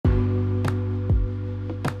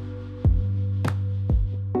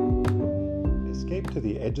Escape to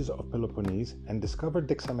the edges of Peloponnese and discover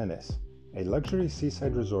Dexamenes, a luxury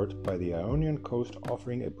seaside resort by the Ionian coast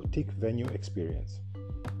offering a boutique venue experience.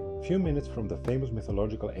 A few minutes from the famous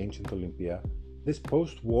mythological ancient Olympia, this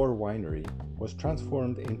post-war winery was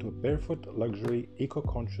transformed into a barefoot luxury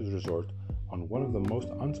eco-conscious resort on one of the most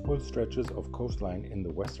unspoiled stretches of coastline in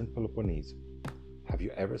the western Peloponnese. Have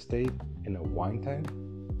you ever stayed in a wine town?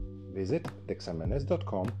 Visit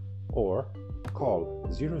dexamenes.com or call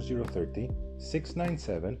 0030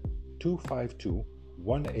 697 252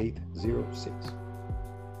 1806.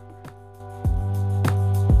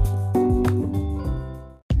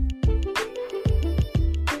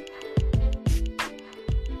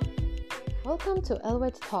 Welcome to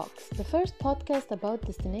Elwed Talks, the first podcast about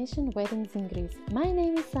destination weddings in Greece. My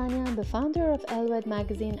name is Sania, I'm the founder of Elwed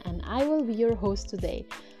magazine, and I will be your host today.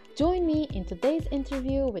 Join me in today's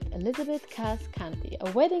interview with Elizabeth Kas-Kanti,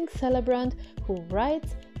 a wedding celebrant who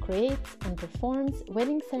writes, creates, and performs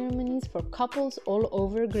wedding ceremonies for couples all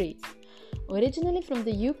over Greece. Originally from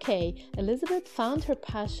the UK, Elizabeth found her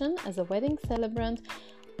passion as a wedding celebrant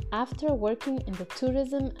after working in the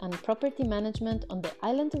tourism and property management on the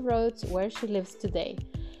island of Rhodes, where she lives today.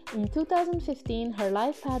 In 2015, her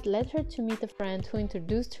life path led her to meet a friend who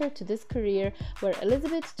introduced her to this career, where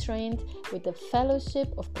Elizabeth trained with the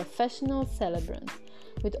Fellowship of Professional Celebrants.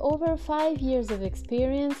 With over 5 years of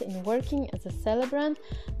experience in working as a celebrant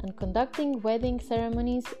and conducting wedding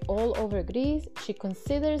ceremonies all over Greece, she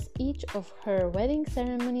considers each of her wedding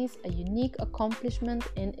ceremonies a unique accomplishment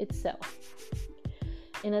in itself.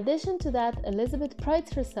 In addition to that, Elizabeth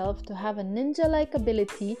prides herself to have a ninja-like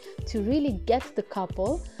ability to really get the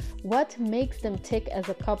couple, what makes them tick as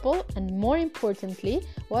a couple, and more importantly,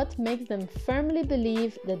 what makes them firmly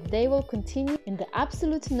believe that they will continue in the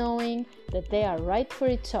absolute knowing that they are right for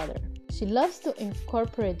each other. She loves to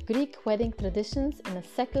incorporate Greek wedding traditions in a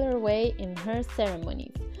secular way in her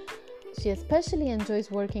ceremonies. She especially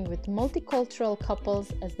enjoys working with multicultural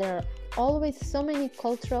couples, as there are always so many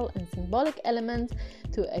cultural and symbolic elements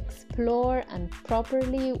to explore and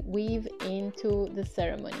properly weave into the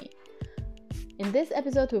ceremony. In this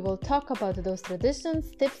episode, we will talk about those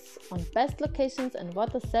traditions, tips on best locations, and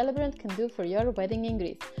what a celebrant can do for your wedding in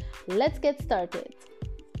Greece. Let's get started!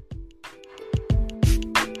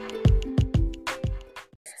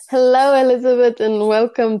 Hello, Elizabeth, and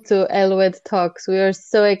welcome to Elwed Talks. We are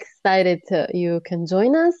so excited you can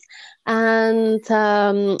join us. And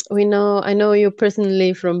I know you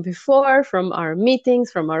personally from before, from our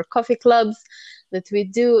meetings, from our coffee clubs that we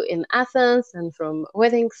do in Athens, and from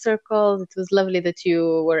wedding circles. It was lovely that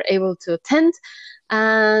you were able to attend.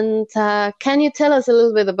 And can you tell us a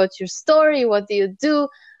little bit about your story? What do you do?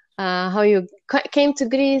 How you came to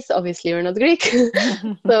Greece? Obviously, you're not Greek.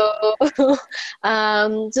 So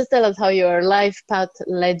just tell us how your life path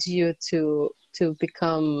led you to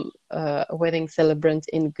become a wedding celebrant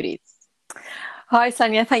in Greece. Hi,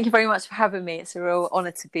 Sania. Thank you very much for having me. It's a real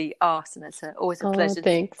honour to be asked, and it's always a pleasure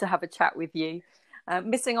to have a chat with you.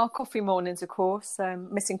 Missing our coffee mornings, of course.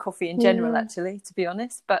 Missing coffee in general, actually, to be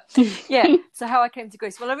honest. But yeah, so how I came to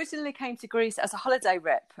Greece. Well, I originally came to Greece as a holiday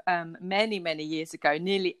rep many, many years ago,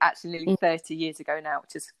 nearly 30 years ago now,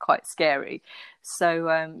 which is quite scary. So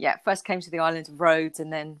first came to the island of Rhodes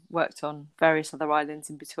and then worked on various other islands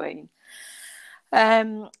in between.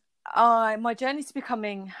 My journey to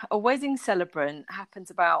becoming a wedding celebrant happened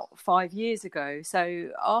about 5 years ago.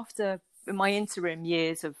 So after my interim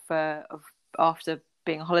years of after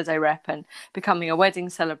being a holiday rep and becoming a wedding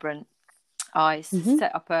celebrant, I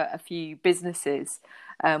set up a few businesses,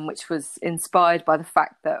 which was inspired by the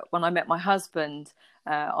fact that when I met my husband,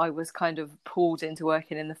 I was kind of pulled into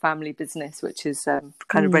working in the family business, which is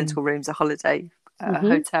kind of rental rooms, a holiday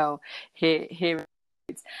hotel here.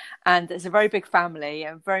 And there's a very big family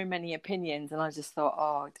and very many opinions, and I just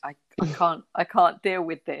thought, I can't deal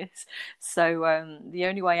with this. So the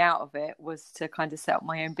only way out of it was to kind of set up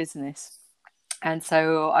my own business. And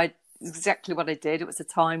so exactly what I did. It was a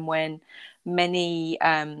time when many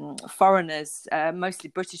foreigners, mostly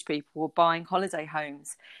British people, were buying holiday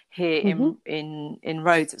homes here in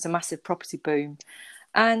Rhodes. It was a massive property boom.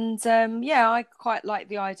 And I quite liked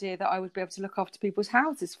the idea that I would be able to look after people's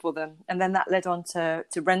houses for them. And then that led on to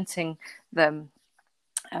renting them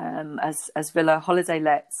as villa holiday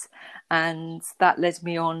lets. And that led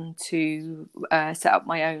me on to set up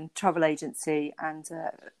my own travel agency and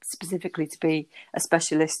specifically to be a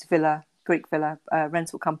specialist Greek villa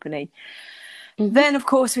rental company. Then, of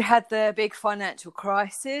course, we had the big financial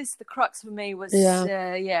crisis. The crux for me was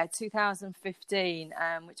 2015,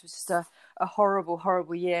 which was just a horrible,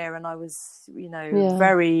 horrible year. And I was,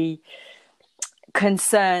 very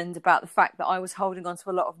concerned about the fact that I was holding on to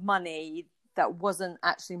a lot of money that wasn't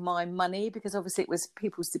actually my money, because obviously it was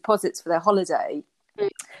people's deposits for their holiday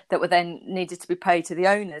that were then needed to be paid to the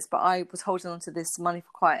owners, but I was holding on to this money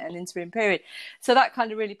for quite an interim period. So that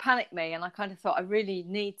kind of really panicked me, and I kind of thought, I really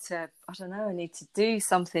need to, I need to do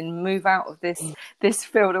something, move out of this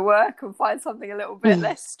field of work and find something a little bit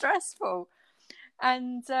less stressful.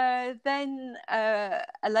 And then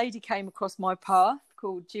a lady came across my path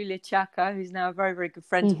called Julia Chaka, who's now a very, very good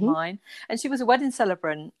friend of mine. And she was a wedding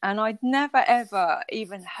celebrant. And I'd never, ever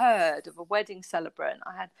even heard of a wedding celebrant.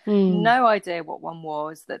 I had no idea what one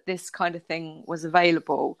was, that this kind of thing was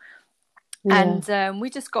available. Yeah. And we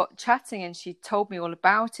just got chatting, and she told me all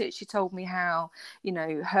about it. She told me how,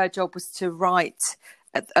 her job was to write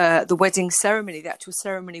the wedding ceremony, the actual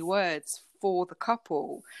ceremony words for the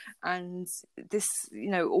couple, and this,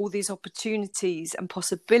 all these opportunities and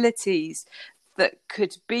possibilities that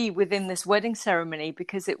could be within this wedding ceremony,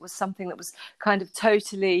 because it was something that was kind of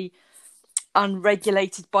totally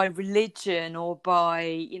unregulated by religion or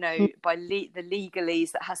by by the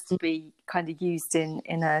legalese that has to be kind of used in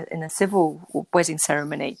a civil wedding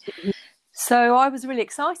ceremony. So I was really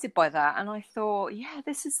excited by that, and I thought, yeah,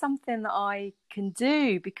 this is something that I can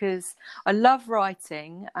do, because I love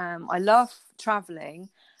writing, I love traveling,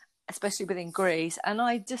 especially within Greece, and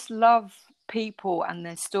I just love people and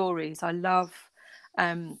their stories. I love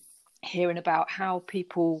hearing about how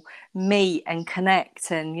people meet and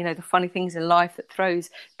connect, and the funny things in life that throws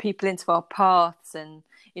people into our paths, and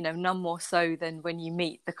none more so than when you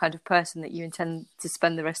meet the kind of person that you intend to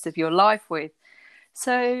spend the rest of your life with.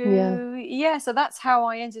 So so that's how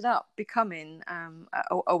I ended up becoming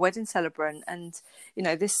a wedding celebrant. And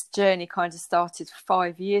this journey kind of started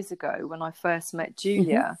 5 years ago when I first met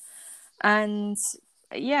Julia. And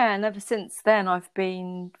and ever since then I've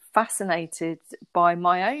been fascinated by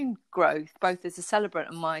my own growth, both as a celebrant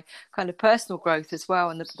and my kind of personal growth as well,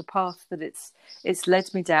 and the path that it's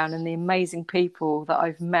led me down, and the amazing people that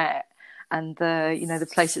I've met, and the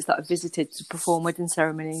places that I've visited to perform wedding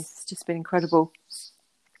ceremonies. It's just been incredible.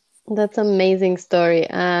 That's an amazing story.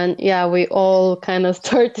 And we all kind of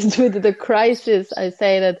started with the crisis. I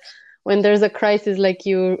say that when there's a crisis, like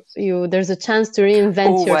you there's a chance to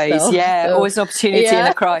reinvent yourself. Always an opportunity in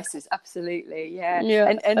a crisis. Absolutely.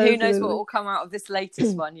 And who knows what will come out of this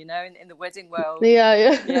latest one, in the wedding world.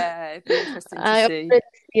 It'd be interesting to see.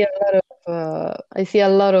 I see a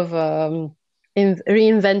lot of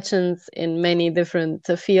reinventions in many different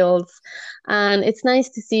fields, and it's nice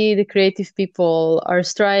to see the creative people are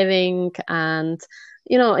striving and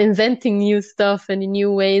inventing new stuff and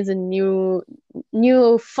new ways and new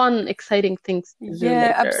fun, exciting things to do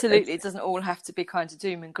later. Absolutely. It doesn't all have to be kind of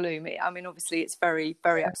doom and gloom. Obviously it's very,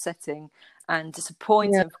 very upsetting and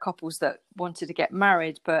disappointing for couples that wanted to get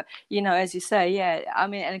married, but as you say,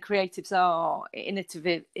 and creatives are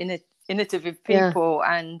innovative people,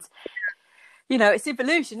 and it's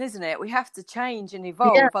evolution, isn't it? We have to change and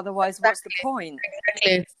evolve, otherwise what's the point?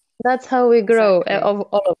 Exactly. That's how we grow,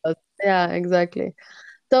 all of us. Yeah, exactly.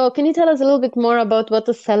 So can you tell us a little bit more about what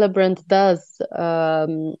the celebrant does,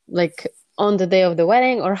 like on the day of the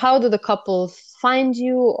wedding, or how do the couples find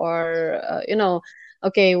you, or,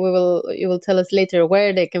 you will tell us later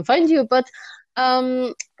where they can find you, but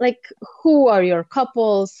like, who are your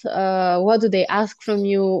couples? What do they ask from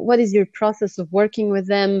you? What is your process of working with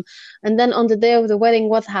them? And then on the day of the wedding,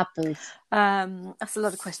 what happens? That's a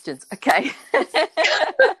lot of questions. Okay.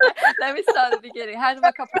 Let me start at the beginning. How do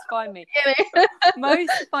my couples find me? Most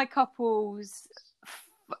of my couples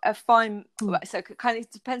find, so kind of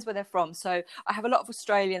depends where they're from. So I have a lot of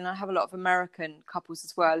Australian and I have a lot of American couples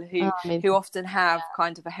as well, who often have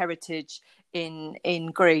kind of a heritage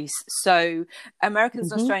in Greece. So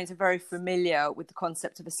Americans and Australians are very familiar with the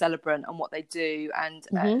concept of a celebrant and what they do, and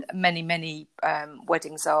many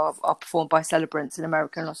weddings are performed by celebrants in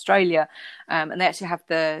America and Australia, and they actually have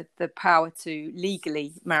the power to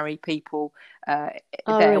legally marry people there,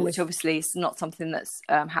 really? Which obviously is not something that's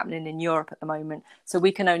happening in Europe at the moment. So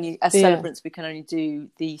we can only, as celebrants, we can only do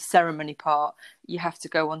the ceremony part. You have to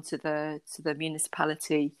go on to the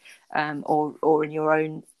municipality or in your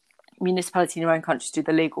own municipality in your own country to do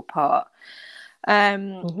the legal part.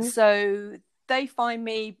 So they find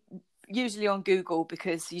me usually on Google,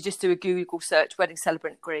 because you just do a Google search, wedding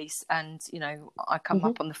celebrant Greece, and I come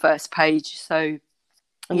up on the first page. So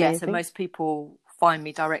so most people find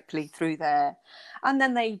me directly through there, and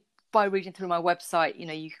then they by reading through my website,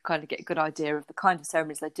 you can kind of get a good idea of the kind of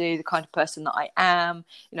ceremonies they do, the kind of person that I am,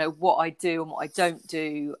 what I do and what I don't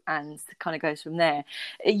do, and it kind of goes from there.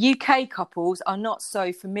 UK couples are not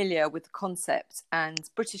so familiar with the concept, and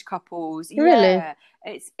British couples, Really?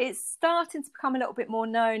 it's starting to become a little bit more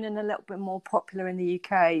known and a little bit more popular in the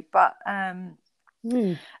UK, but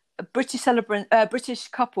British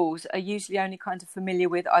couples are usually only kind of familiar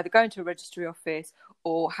with either going to a registry office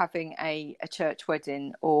or having a church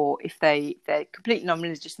wedding, or if they're completely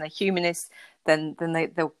non-religious and they're humanists, then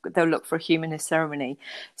they'll look for a humanist ceremony.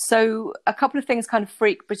 So a couple of things kind of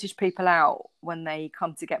freak British people out when they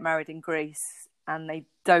come to get married in Greece, and they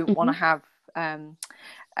don't want to have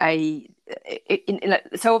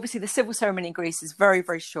so obviously the civil ceremony in Greece is very,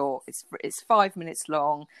 very short. It's 5 minutes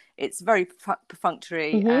long. It's very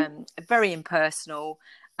perfunctory, very impersonal,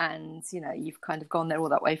 and you've kind of gone there all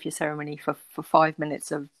that way for your ceremony for 5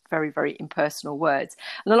 minutes of very, very impersonal words.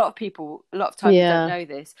 And a lot of times don't know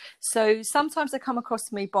this. So sometimes they come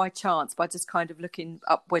across me by chance, by just kind of looking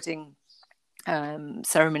up wedding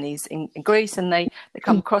ceremonies in Greece, and they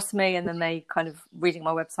come across me, and then they kind of reading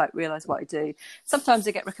my website realize what I do. Sometimes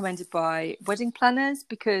they get recommended by wedding planners,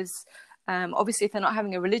 because obviously if they're not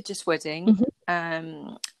having a religious wedding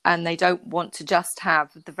and they don't want to just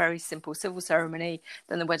have the very simple civil ceremony,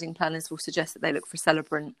 then the wedding planners will suggest that they look for a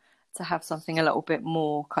celebrant to have something a little bit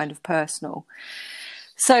more kind of personal.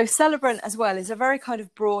 So celebrant as well is a very kind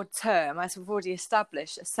of broad term. As we've already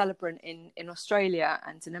established, a celebrant in Australia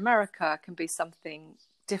and in America can be something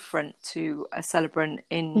different to a celebrant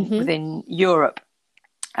within Europe.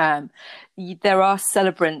 There are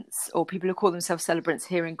celebrants, or people who call themselves celebrants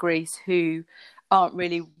here in Greece, who aren't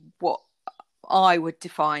really what I would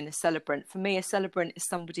define a celebrant. For me, a celebrant is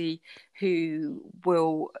somebody who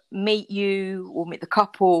will meet you, will meet the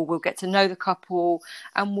couple, will get to know the couple,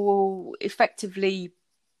 and will effectively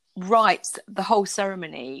write the whole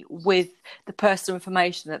ceremony with the personal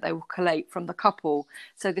information that they will collate from the couple.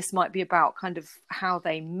 So this might be about kind of how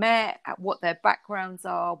they met, what their backgrounds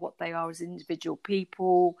are, what they are as individual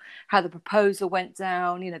people, how the proposal went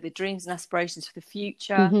down, their dreams and aspirations for the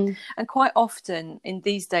future. And quite often in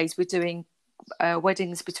these days, we're doing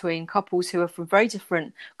weddings between couples who are from very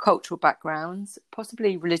different cultural backgrounds,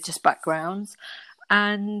 possibly religious backgrounds,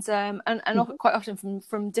 and quite often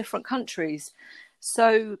from different countries.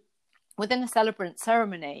 So within a celebrant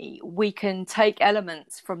ceremony, we can take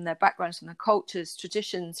elements from their backgrounds, from their cultures,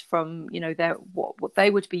 traditions, from their what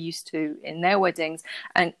they would be used to in their weddings,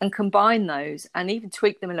 and combine those, and even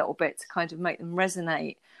tweak them a little bit to kind of make them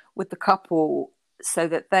resonate with the couple, so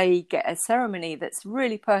that they get a ceremony that's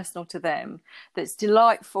really personal to them, that's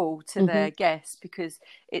delightful to their guests, because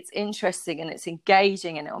it's interesting and it's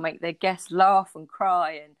engaging, and it will make their guests laugh and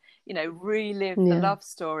cry and relive the love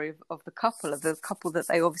story of the couple that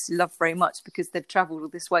they obviously love very much, because they've travelled all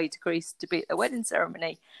this way to Greece to be at the wedding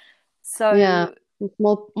ceremony. So it's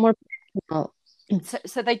more personal.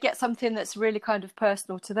 So they get something that's really kind of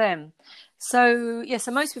personal to them. So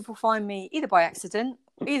so most people find me either by accident,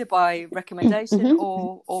 either by recommendation,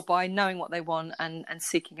 or by knowing what they want and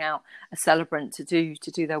seeking out a celebrant to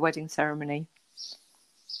do their wedding ceremony.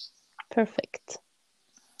 Perfect.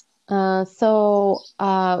 So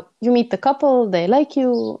you meet the couple, they like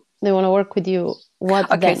you, they want to work with you. What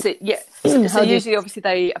then? So usually, obviously,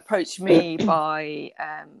 they approach me by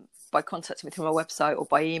contacting me through my website or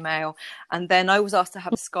by email, and then I was asked to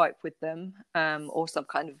have a Skype with them, or some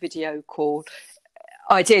kind of video call.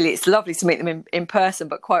 Ideally, it's lovely to meet them in person,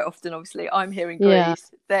 but quite often, obviously, I'm here in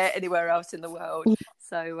Greece, they're anywhere else in the world.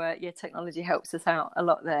 So technology helps us out a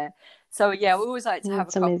lot there. So we always like to have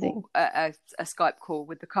a Skype call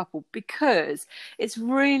with the couple, because it's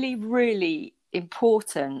really, really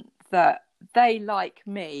important that they like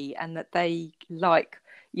me and that they like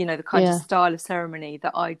the kind of style of ceremony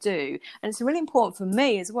that I do. And it's really important for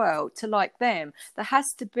me as well to like them. There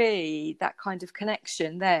has to be that kind of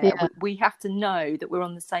connection there. We have to know that we're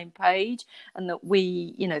on the same page, and that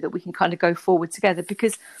we can kind of go forward together,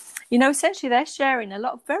 because essentially they're sharing a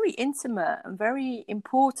lot of very intimate and very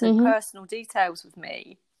important personal details with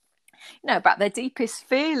me, about their deepest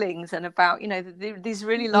feelings, and about these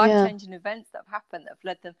really life-changing events that have happened, that have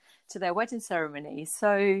led them to their wedding ceremony.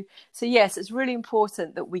 So yes, it's really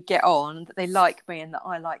important that we get on, that they like me and that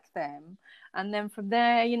I like them, and then from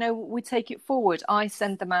there we take it forward. I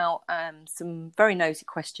send them out some very nosy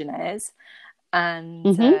questionnaires,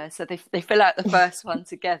 and so they fill out the first one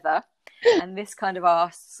together. And this kind of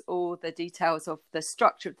asks all the details of the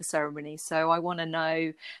structure of the ceremony. So I want to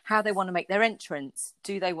know how they want to make their entrance.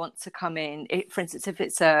 Do they want to come in, for instance, if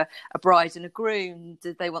it's a bride and a groom,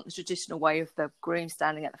 do they want the traditional way of the groom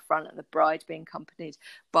standing at the front and the bride being accompanied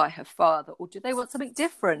by her father, or do they want something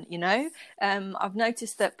different? I've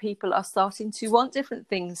noticed that people are starting to want different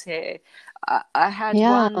things here. I had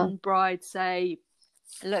one bride say,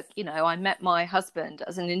 look, I met my husband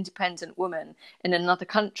as an independent woman in another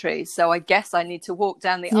country, so I guess I need to walk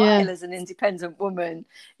down the aisle as an independent woman,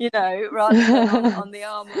 rather than on the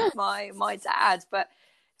arm of my dad. But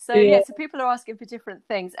so people are asking for different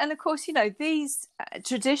things. And of course, these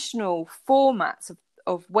traditional formats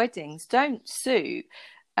of weddings don't suit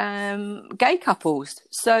gay couples.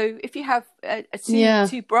 So if you have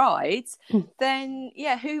two brides, then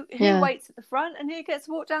who waits at the front and who gets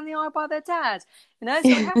walked down the aisle by their dad? So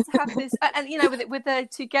we have to have this, and with the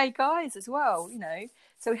two gay guys as well.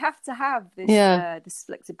 So we have to have this this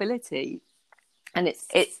flexibility, and it's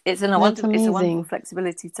a wonderful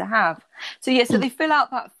flexibility to have. So so they fill out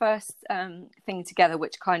that first thing together,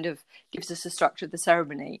 which kind of gives us a structure of the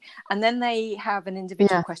ceremony, and then they have an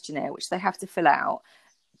individual questionnaire which they have to fill out,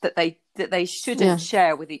 that they shouldn't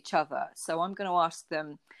share with each other. So I'm going to ask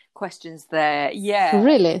them questions there. Yeah,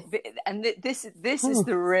 really. And this is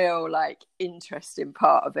the real interesting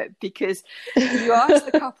part of it, because you ask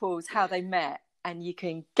the couples how they met, and you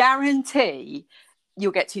can guarantee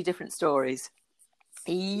you'll get two different stories.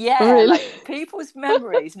 Yeah, really? People's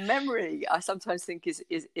memory I sometimes think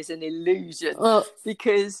is an illusion,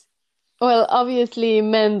 because well, obviously,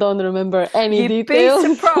 men don't remember any details. You'd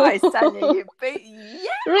be surprised, Tanya.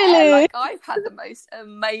 Really? I've had the most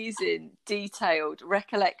amazing, detailed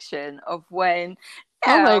recollection of when.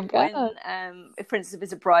 Oh my God! When, for instance, if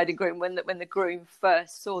it's a bride and groom, when the groom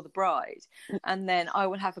first saw the bride, and then I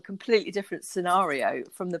will have a completely different scenario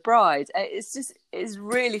from the bride. It's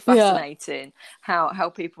really fascinating how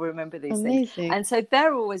people remember these things, and so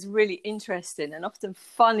they're always really interesting and often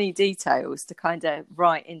funny details to kind of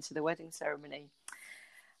write into the wedding ceremony.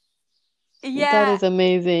 Yeah, that is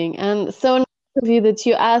amazing, and so nice of you that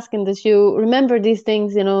you ask and that you remember these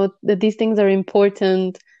things. That these things are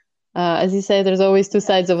important. As you say, there's always two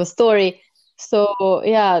sides of a story. So,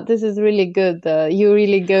 this is really good. You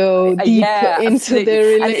really go deep into the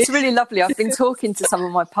relationship. And it's really lovely. I've been talking to some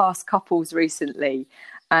of my past couples recently,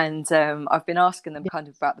 and I've been asking them kind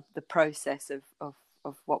of about the process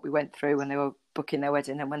of what we went through when they were booking their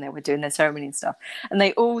wedding and when they were doing their ceremony and stuff. And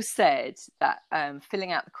they all said that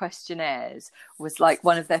filling out the questionnaires was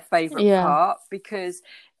one of their favourite part, because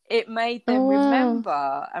it made them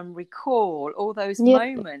remember and recall all those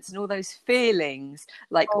moments and all those feelings,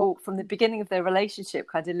 all from the beginning of their relationship,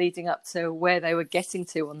 kind of leading up to where they were getting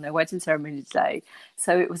to on their wedding ceremony day.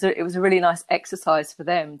 So it was a really nice exercise for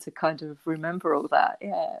them to kind of remember all that.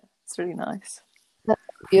 Yeah, it's really nice. That's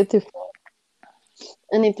beautiful.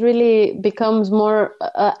 And it really becomes more,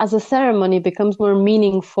 as a ceremony, becomes more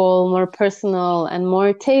meaningful, more personal, and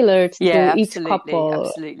more tailored to each couple.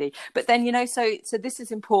 Absolutely. But then, so this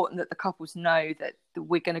is important that the couples know that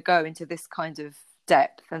we're going to go into this kind of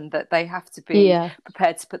depth, and that they have to be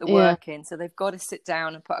prepared to put the work in. So they've got to sit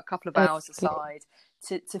down and put a couple of hours aside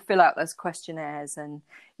to fill out those questionnaires. And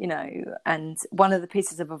and one of the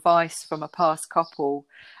pieces of advice from a past couple,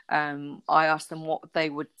 I asked them what they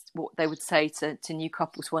would say to new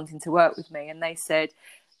couples wanting to work with me, and they said,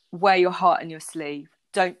 wear your heart on your sleeve.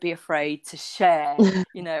 Don't be afraid to share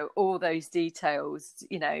all those details,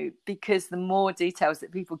 because the more details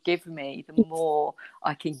that people give me, the more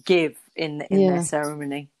I can give in their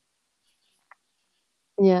ceremony.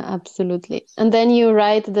 Yeah, absolutely. And then you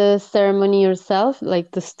write the ceremony yourself,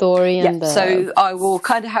 the story and so I will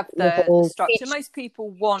kind of have the structure. Most people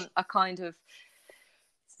want a kind of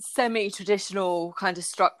semi-traditional kind of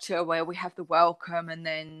structure where we have the welcome, and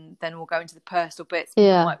then we'll go into the personal bits.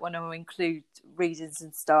 People might want to include reasons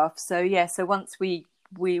and stuff. So so once we've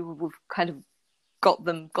kind of got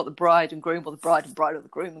the bride and groom, or the bride or the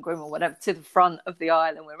groom and groom, or whatever, to the front of the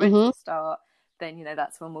aisle, and we're ready to start, then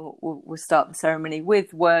that's when we'll start the ceremony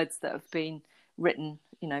with words that have been written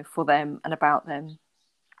for them and about them.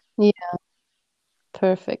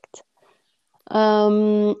 Perfect.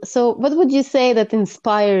 So what would you say that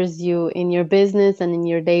inspires you in your business and in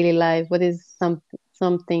your daily life? What is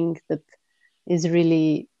something that is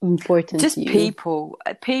really important to you? Just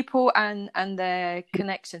people and their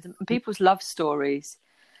connections, and people's love stories.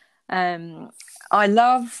 I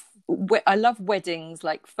love weddings,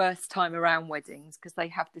 first time around weddings, because they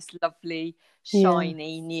have this lovely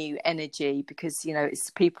shiny new energy, because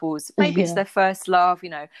it's people's, maybe it's their first love,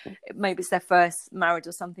 maybe it's their first marriage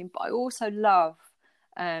or something. But I also love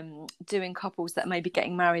doing couples that may be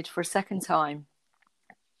getting married for a second time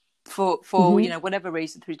for you know, whatever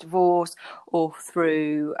reason, through divorce or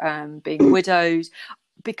through being widowed,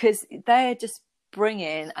 because they're just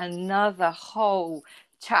bringing another whole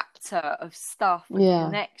chapter of stuff and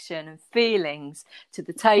connection and feelings to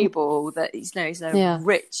the table that, you know, is a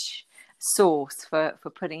rich source for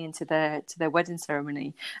putting into their wedding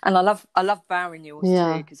ceremony. And I love vow renewals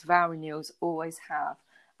too, because vow renewals always have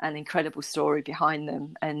an incredible story behind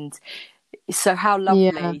them. And so how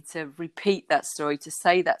lovely to repeat that story, to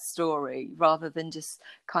say that story, rather than just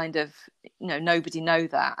kind of, you know, nobody know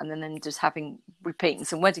that, and then just repeating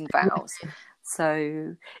some wedding vows.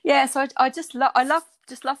 So so I just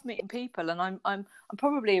love meeting people, and I'm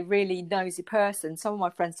probably a really nosy person. Some of my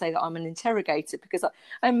friends say that I'm an interrogator, because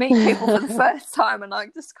I meet people for the first time, and I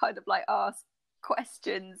just kind of like ask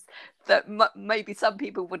questions that maybe some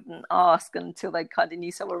people wouldn't ask until they kind of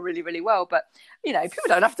knew someone really, really well. But, you know, people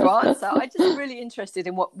don't have to answer. I'm just really interested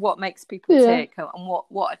in what makes people tick, and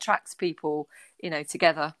what attracts people, you know,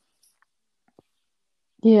 together.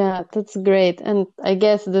 Yeah, that's great. And I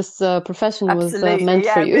guess this profession was meant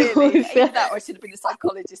for you. Really. Either that, or I should have been a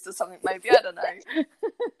psychologist or something, maybe. I don't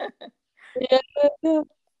know.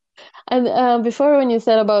 And before, when you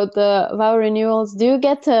said about the vow renewals, do you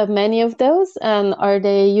get many of those? And are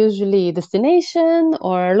they usually destination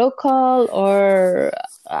or local, or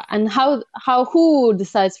and who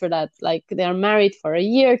decides for that? Like, they are married for a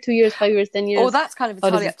year, 2 years, 5 years, 10 years? Well, that's kind of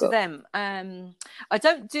entirely up to them. I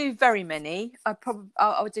don't do very many. I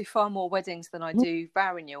would do far more weddings than I do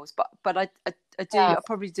vow renewals, but I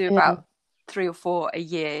probably do about 3 or 4 a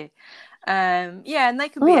year. And they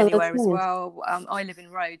can be anywhere as well. I live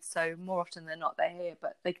in Rhodes, so more often than not they're here,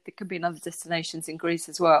 but they could be in other destinations in Greece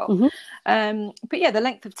as well. But the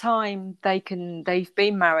length of time they've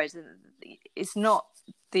been married, it's not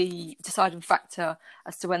the deciding factor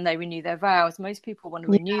as to when they renew their vows. Most people want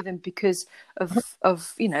to renew them because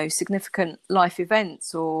of you know, significant life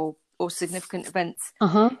events or significant events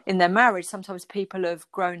in their marriage. Sometimes people have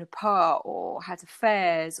grown apart or had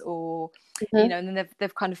affairs, or you know, and then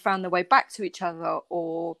they've kind of found their way back to each other,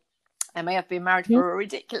 or they may have been married for a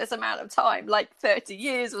ridiculous amount of time, like 30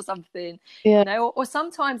 years or something. You know, or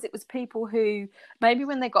sometimes it was people who maybe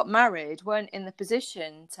when they got married weren't in the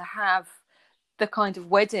position to have the kind of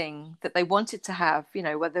wedding that they wanted to have, you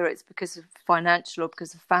know, whether it's because of financial or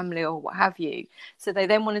because of family or what have you. So they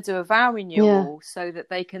then want to do a vow renewal so that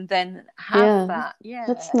they can then have that. Yeah,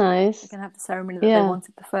 that's nice. They can have the ceremony that they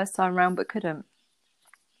wanted the first time round but couldn't.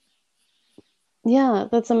 Yeah,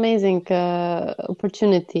 that's amazing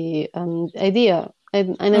opportunity and idea. I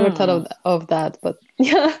never thought of that, but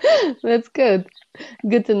yeah, that's good.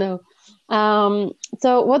 Good to know.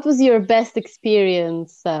 So what was your best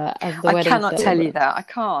experience as the wedding I cannot celebrant? tell you that. I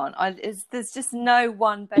can't. There's just no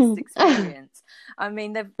one best experience. I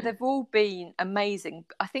mean, they've all been amazing.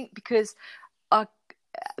 I think because of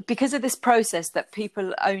this process that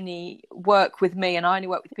people only work with me, and I only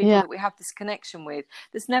work with people that we have this connection with.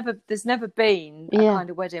 There's never been a kind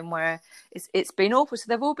of wedding where it's been awful. So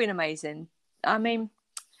they've all been amazing. I mean,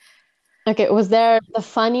 okay, was there the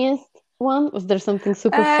funniest one? Was there something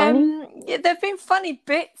super funny? Yeah, there've been funny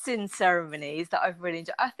bits in ceremonies that I've really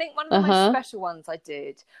enjoyed. I think one of the most special ones I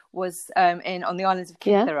did was on the islands of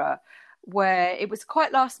Kythera, where it was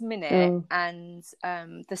quite last minute, and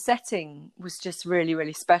the setting was just really,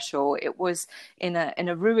 really special. It was in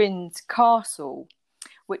a ruined castle,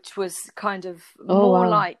 which was kind of more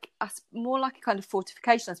like a kind of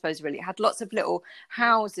fortification, I suppose. Really, it had lots of little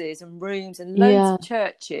houses and rooms and loads of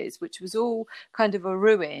churches, which was all kind of a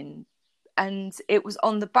ruin. And it was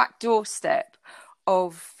on the back doorstep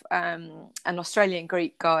of an Australian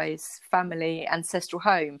Greek guy's family ancestral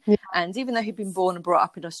home. And even though he'd been born and brought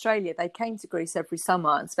up in Australia, they came to Greece every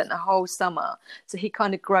summer and spent the whole summer. So he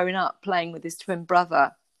kind of grown up playing with his twin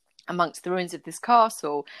brother amongst the ruins of this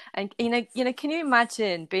castle. And you know, can you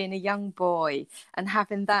imagine being a young boy and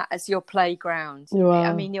having that as your playground? Wow.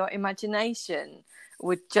 I mean, your imagination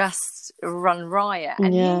would just run riot.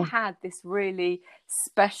 And he had this really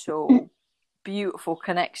special, beautiful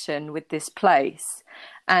connection with this place,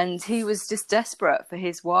 and he was just desperate for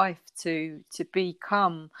his wife to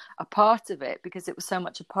become a part of it, because it was so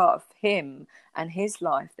much a part of him and his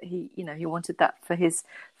life that he wanted that for his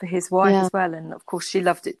wife as well. And of course she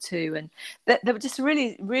loved it too. And there were just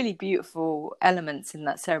really, really beautiful elements in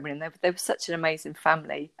that ceremony, and they were such an amazing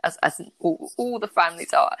family, as all the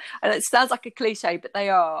families are. And it sounds like a cliche, but they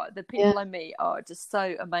are. The people I meet are just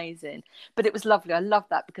so amazing. But it was lovely. I love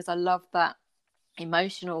that, because I love that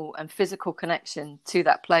emotional and physical connection to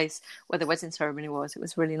that place where the wedding ceremony was. It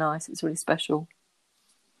was really nice. It was really special.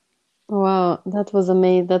 Wow, that was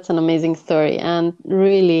amazing. That's an amazing story and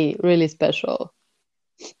really, really special.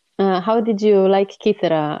 How did you like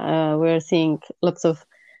Kithera? We're seeing lots of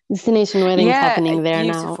destination weddings Yeah, happening there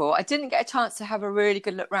now. beautiful. I didn't get a chance to have a really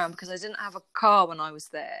good look around because I didn't have a car when I was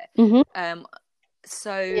there. Mm-hmm. Um,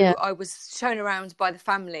 Yeah. so I was shown around by the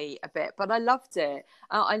family a bit, but I loved it.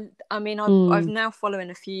 I mean, I've Mm. now following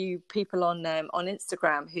a few people on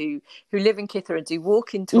Instagram who live in Kithera and do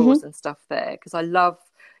walking tours Mm-hmm. and stuff there because I love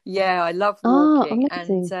Ah, walking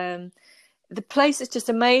amazing. and the place is just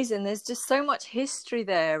amazing. There's just so much history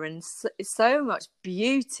there and so much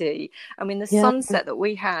beauty. I mean, the Yeah, sunset that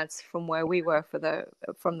we had from where we were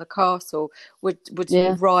from the castle would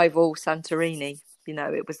yeah, rival Santorini. You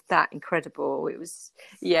know, it was that incredible. It was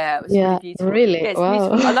really yeah. beautiful. Really? Yeah, it's Wow.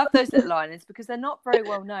 beautiful. I love those little islands because they're not very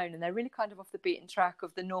well known and they're really kind of off the beaten track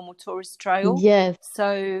of the normal tourist trail. Yes.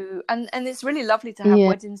 So, and it's really lovely to have Yeah,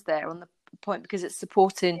 weddings there on the point because it's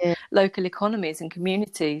supporting yeah, local economies and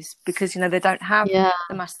communities because they don't have yeah.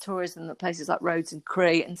 the mass tourism that places like Rhodes and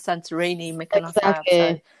Crete and Santorini, Mykonos have. So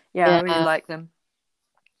Exactly. yeah, I really Yeah. like them.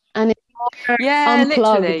 And it's more Yeah,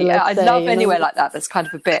 unplugged, literally. let's I say, love you know. anywhere like that that's kind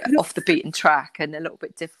of a bit off the beaten track and a little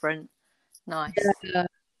bit different. Nice. Yeah,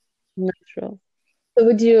 natural. So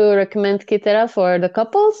would you recommend Kitera for the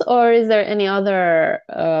couples, or is there any other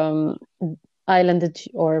island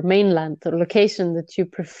or mainland or location that you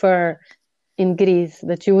prefer in Greece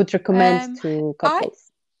that you would recommend Um, to I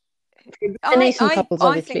couples? For destination couples,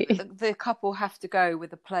 I think obviously. the couple have to go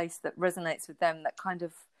with a place that resonates with them, that kind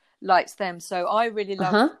of likes them. So I really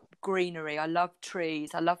love Uh-huh. greenery. I love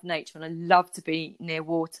trees. I love nature, and I love to be near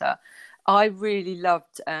water. I really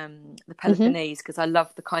loved the Mm-hmm. Peloponnese because I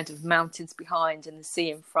love the kind of mountains behind and the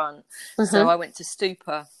sea in front. So Uh-huh. I went to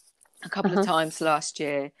Stupa a couple of Uh-huh. times last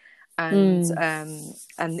year, Mm.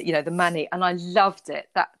 and the Mani, and I loved it.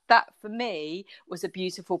 That for me was a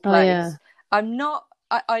beautiful Oh yeah. place. I'm not.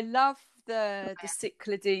 I love the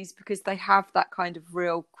Cyclades because they have that kind of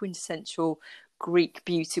real quintessential Greek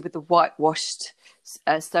beauty with the whitewashed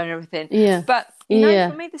stone and everything. Yeah. But for Yeah.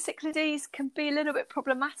 me, the Cyclades can be a little bit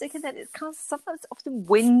problematic, and then it's kind of sometimes often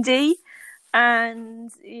windy,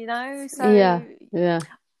 and so Yeah. Yeah.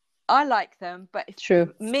 I like them. But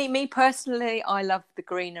True. me personally, I love the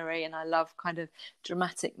greenery and I love kind of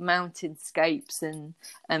dramatic mountainscapes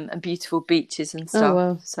and beautiful beaches and Oh stuff.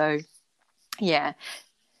 wow. So yeah.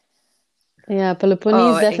 Yeah,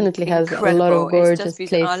 Peloponnese Oh, definitely has a lot incredible. of It's just gorgeous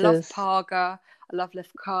beautiful. And I love places. Parga. I love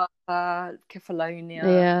Lefkada, Kefalonia.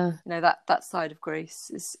 Yeah. That side of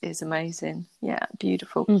Greece is amazing. Yeah,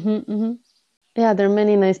 beautiful. Mm-hmm, mm-hmm. Yeah, there are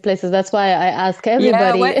many nice places. That's why I ask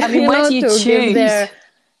Yeah, everybody, where do you to give choose?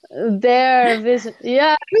 their vision.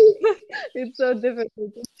 Yeah, it's so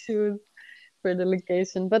difficult to choose for the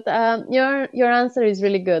location. But your answer is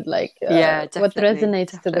really good. Like Yeah, what definitely,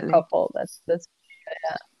 resonates to the definitely. couple. That's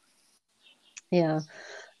yeah.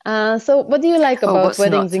 So what do you like Oh, about what's not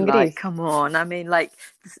weddings to in like? Greece? Come on. I mean, like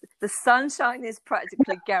the sunshine is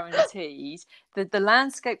practically guaranteed. The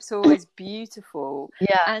landscape's always beautiful,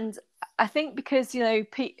 Yeah, and I think because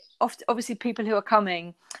obviously people who are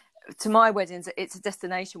coming to my weddings, it's a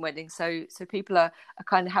destination wedding, so people are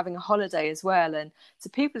kind of having a holiday as well, and so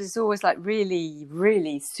people is always like really,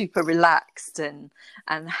 really super relaxed and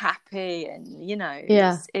happy, and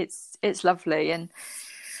yeah, it's lovely, and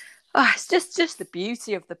it's just the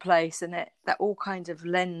beauty of the place, and that all kind of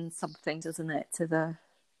lends something, doesn't it, to the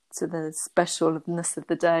specialness of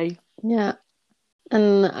the day. yeah.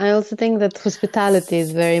 And I also think that hospitality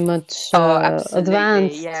is very much Oh, absolutely,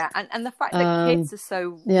 advanced. yeah, and the fact that Um, kids are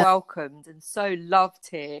so yeah. welcomed and so loved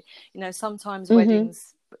here. Sometimes Mm-hmm.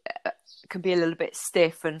 weddings can be a little bit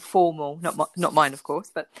stiff and formal. Not mine, of course,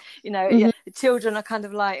 but Mm-hmm. yeah, the children are kind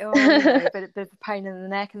of like, a bit of a pain in the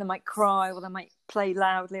neck, and they might cry or they might play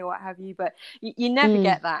loudly or what have you. But you never Mm.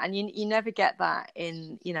 get that, and you never get that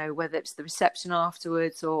in whether it's the reception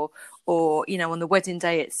afterwards or on the wedding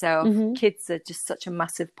day itself. Mm-hmm. Kids are just such a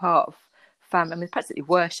massive part of family. I mean, practically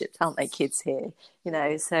worshipped, aren't they, kids here?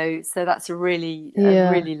 So that's a really Yeah,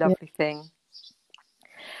 yeah, lovely thing.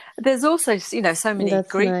 There's also, so many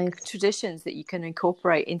that's Greek nice. traditions that you can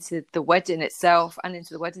incorporate into the wedding itself and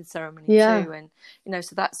into the wedding ceremony Yeah. too. And,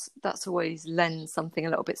 so that's always lends something a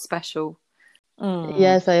little bit special.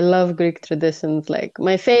 Yes, I love Greek traditions. Like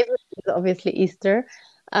my favorite is obviously Easter.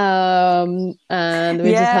 And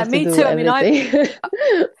we just Yeah, have to me do too. I mean, everything.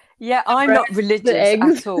 I'm not The religious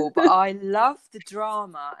eggs. at all, but I love the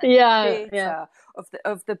drama and the Yeah, yeah. theatre of the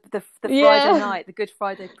Yeah. Friday night, the Good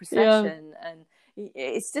Friday Yeah. procession, and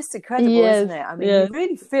it's just incredible, Yes, isn't it? I mean, yes. you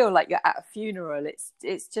really feel like you're at a funeral.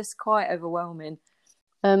 It's just quite overwhelming.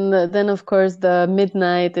 And then, of course, the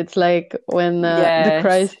midnight, it's like when the Yes.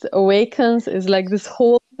 Christ awakens, is like this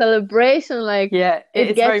whole celebration. Like, Yeah, it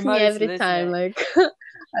it's very gets me emotional, every isn't time. it? Like,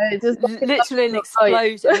 I just Literally an oh,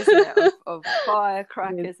 explosion, isn't it, yeah. of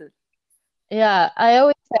firecrackers. Yeah, I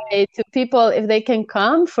always say to people, if they can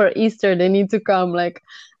come for Easter, they need to come. Like,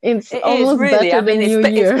 it's It is almost really. I better mean, than New it's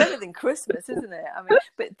Year. better than Christmas, isn't it? I mean,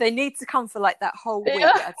 but they need to come for like that whole week.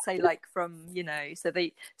 Yeah. I'd say, like from so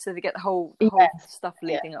they get the whole Yes. stuff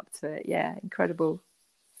Yeah. leading up to it. Yeah, incredible.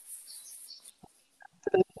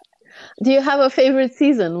 Do you have a favorite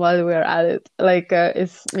season while we're at it? Like,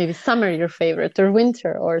 is maybe summer your favorite or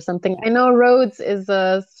winter or something? I know Rhodes is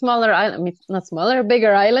a smaller island. I mean, not smaller,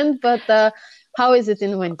 bigger island, but how is it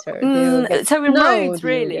in winter? Do you get So in snow? Rhodes, Do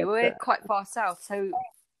you really, get we're quite far south,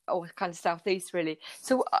 or kind of southeast, really.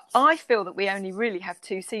 So I feel that we only really have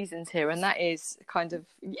two seasons here, and that is kind of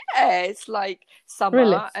it's like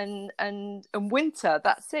really? summer and winter.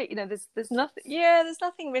 That's it. There's nothing. Yeah, there's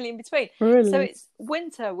nothing really in between. So Really? it's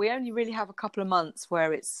winter. We only really have a couple of months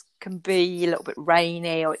where it's can be a little bit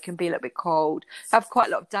rainy or it can be a little bit cold. Have quite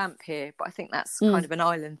a lot of damp here, but I think that's kind Mm. of an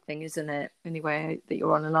island thing, isn't it? Anyway, that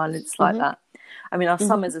you're on an island, it's like Mm-hmm. that. I mean, our Mm-hmm.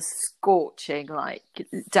 summers are scorching, like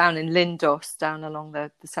down in Lindos, down along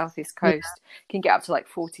the southeast Yeah. coast, can get up to like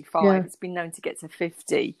 45. Yeah. It's been known to get to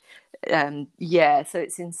 50. Yeah, so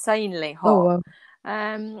it's insanely Oh, hot.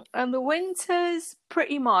 wow. And the winter's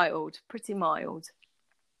pretty mild,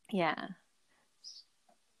 Yeah.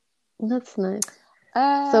 That's nice.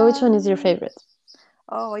 So which one is your Um, favorite?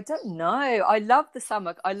 Oh, I don't know. I love the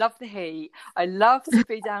summer. I love the heat. I love to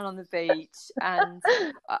be down on the beach,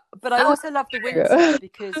 but I also love the winter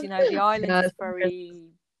because the island Yeah. is very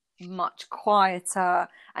much quieter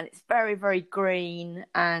and it's very, very green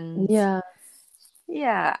and Yeah.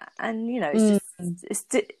 and it's Mm.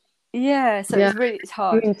 just yeah. So Yeah. it's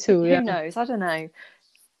hard. Green too. Who Yeah. knows? I don't know.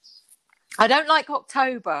 I don't like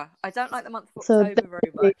October. I don't like the month of So October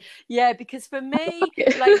very much. Yeah, because for me,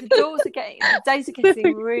 okay. like the days are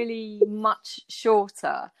getting really much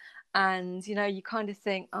shorter. And, you kind of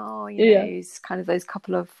think, oh, Yeah. it's kind of those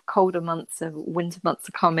couple of colder months of winter months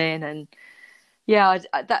to come in. And yeah,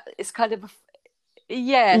 that it's kind of, so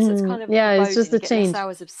it's kind of Yeah, it's foreboding. just You a get less change.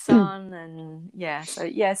 hours of sun and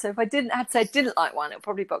so if I had to say I didn't like one, it would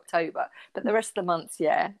probably be October. But the rest of the months,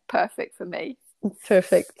 perfect for me.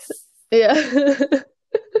 Perfect. Yeah.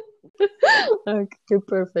 Okay,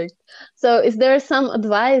 perfect. So, is there some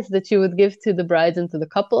advice that you would give to the brides and to the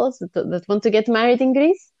couples that want to get married in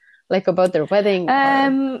Greece? Like about their wedding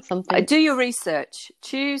or something? Do your research.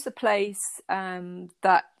 Choose a place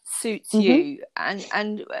that suits Mm-hmm. you,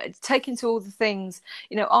 and take into all the things.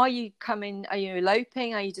 Are you coming? Are you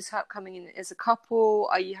eloping? Are you just coming in as a couple?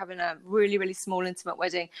 Are you having a really, really small, intimate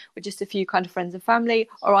wedding with just a few kind of friends and family,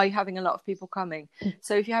 or are you having a lot of people coming?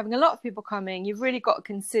 So if you're having a lot of people coming, you've really got to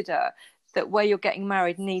consider that where you're getting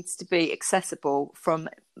married needs to be accessible from,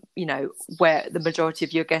 where the majority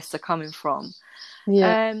of your guests are coming from.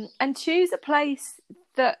 Yeah. And choose a place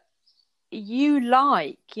that you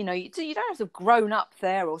like. You don't have to have grown up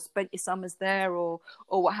there or spent your summers there or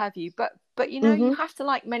what have you, but Mm-hmm. you have to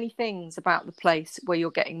like many things about the place where you're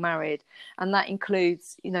getting married, and that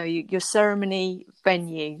includes your ceremony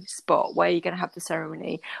venue spot, where you're going to have the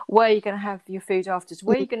ceremony, where you're going to have your food afterwards,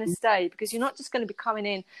 where you're going to stay, because you're not just going to be coming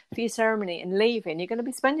in for your ceremony and leaving. You're going to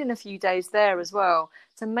be spending a few days there as well,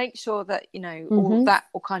 to make sure that all Mm-hmm. that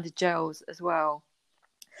all kind of gels as well.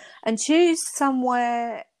 And choose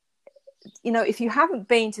somewhere, if you haven't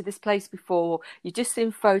been to this place before, you've just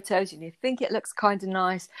seen photos and you think it looks kind of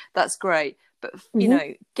nice, that's great. But,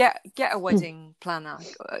 Mm-hmm. get a wedding planner,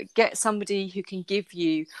 get somebody who can give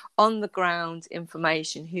you on the ground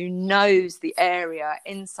information, who knows the area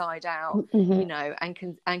inside out, Mm-hmm.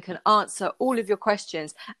 and can answer all of your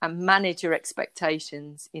questions and manage your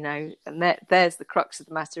expectations, and there's the crux of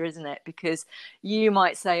the matter, isn't it? Because you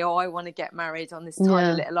might say, oh, I want to get married on this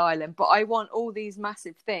tiny little island, but I want all these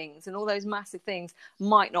massive things, and all those massive things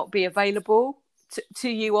might not be available to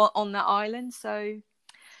you on that island. So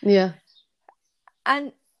Yeah.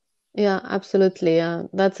 and Yeah, absolutely. Yeah,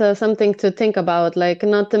 that's something to think about. Like,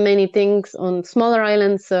 not too many things on smaller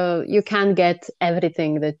islands, so you can't get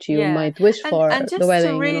everything that you might wish for and the just to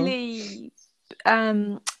wedding, really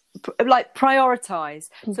like prioritize.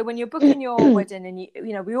 So when you're booking your wedding,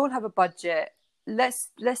 and we all have a budget, let's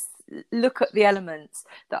look at the elements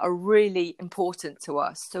that are really important to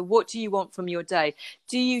us. So what do you want from your day?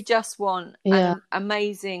 Do you just want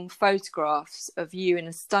amazing photographs of you in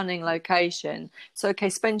a stunning location? So okay,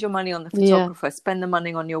 spend your money on the photographer, spend the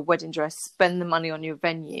money on your wedding dress, spend the money on your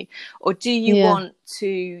venue. Or do you want to,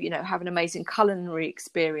 you know, have an amazing culinary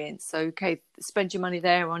experience? So okay, spend your money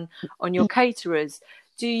there on your caterers.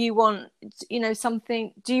 Do you want, you know,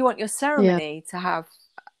 something, do you want your ceremony to have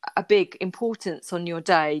a big importance on your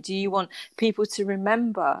day? Do you want people to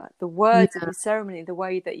remember the words of your ceremony, the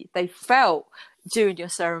way that they felt during your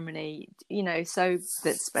ceremony, you know? So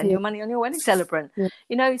that spend your money on your wedding celebrant,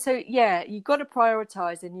 you know? So you've got to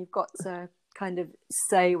prioritize, and you've got to kind of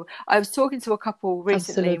say, I was talking to a couple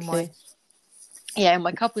recently in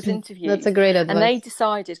my couples interview. That's a great advice. And they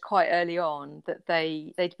decided quite early on that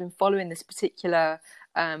they'd been following this particular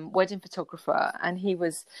wedding photographer, and he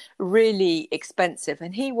was really expensive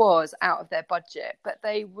and he was out of their budget, but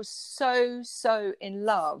they were so in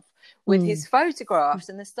love with his photographs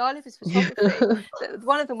and the style of his photography that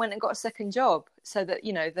one of them went and got a second job so that,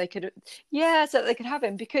 you know, they could have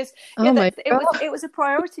him, because it was a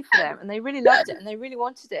priority for them, and they really loved it and they really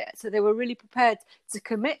wanted it, so they were really prepared to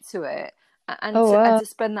commit to it and to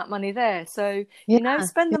spend that money there. So you know,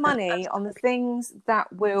 spend the money on the things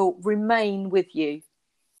that will remain with you.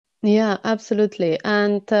 Yeah, absolutely.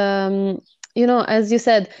 And you know, as you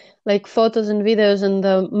said, like photos and videos and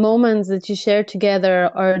the moments that you share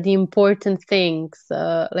together are the important things.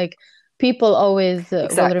 Like people always will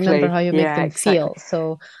remember how you make them feel.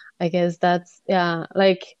 So I guess that's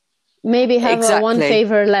like maybe have one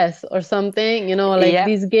favor less or something, you know, like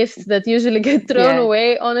these gifts that usually get thrown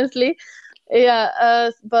away, honestly.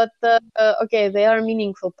 But okay, they are a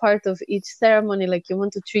meaningful part of each ceremony. Like you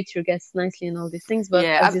want to treat your guests nicely and all these things, but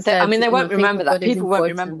as you said, I mean, they won't remember that. People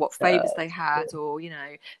won't remember what favors they had, or you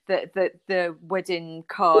know, the wedding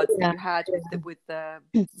cards that you had with the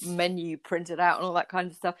menu printed out and all that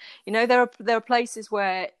kind of stuff. You know, there are places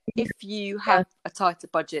where if you have a tighter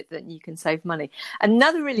budget, then you can save money.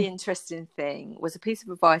 Another really interesting thing was a piece of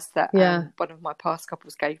advice that one of my past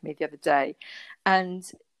couples gave me the other day,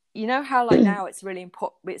 and you know how like now it's really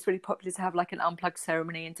popular to have like an unplugged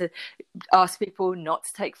ceremony and to ask people not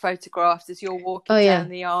to take photographs as you're walking down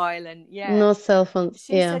the aisle, and no cell phones.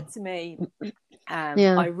 She said to me,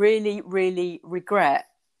 I really regret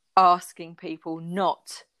asking people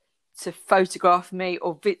not to photograph me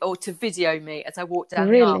or to video me as I walked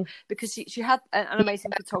down the aisle, because she had an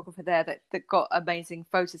amazing photographer there that got amazing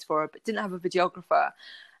photos for her, but didn't have a videographer.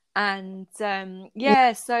 And so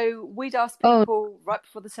we'd ask people right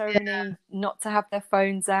before the ceremony not to have their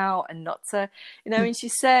phones out and not to, you know, and she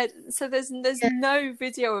said, so there's no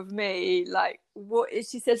video of me, like what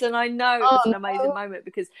she says, and I know it was an amazing moment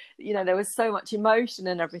because, you know, there was so much emotion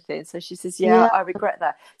and everything. So she says, I regret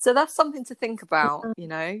that. So that's something to think about, you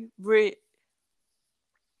know.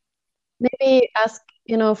 Maybe ask,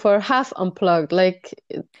 you know, for half unplugged, like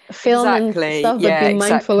film and stuff, but be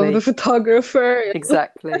mindful of the photographer.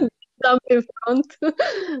 Exactly. Jump in front.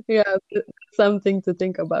 Something to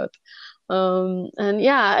think about. And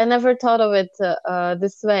I never thought of it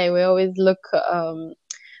this way. We always look,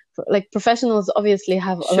 like professionals obviously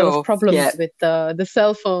have a lot of problems with the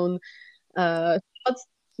cell phone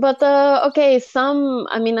But okay,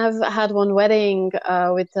 I mean, I've had one wedding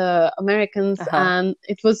with Americans, and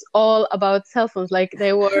it was all about cell phones. Like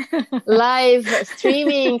they were live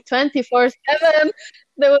streaming 24/7.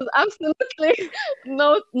 There was absolutely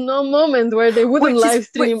no moment where they wouldn't live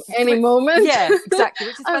stream any moment. Yeah, exactly.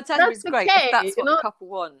 Which is fantastic. It's great. Okay, that's what the couple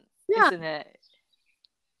want, isn't it?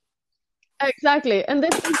 Exactly. And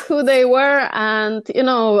this is who they were, and you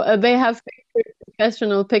know, they have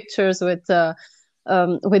professional pictures with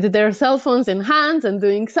their cell phones in hand and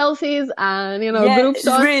doing selfies and, you know, group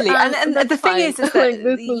shots. Really. And the thing is that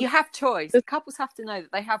like, you have choice. Couples have to know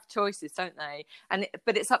that they have choices, don't they?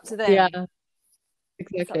 But it's up to them. Yeah,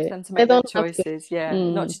 exactly. It's up to them to make their choices.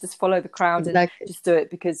 Not just follow the crowd and just do it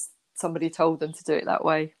because somebody told them to do it that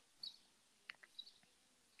way.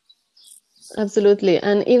 Absolutely.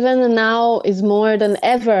 And even now is more than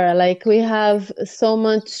ever. Like we have so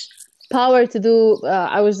much power to do.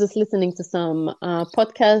 I was just listening to some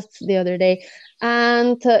podcasts the other day,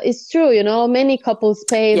 and it's true, you know, many couples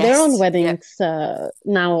pay their own weddings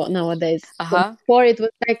nowadays. So before it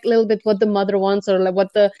was like a little bit what the mother wants or like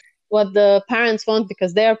what the parents want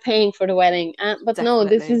because they're paying for the wedding. But no,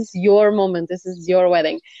 this is your moment. This is your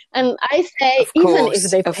wedding. And I say, even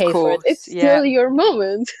if they pay for it, it's still your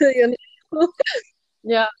moment. You know?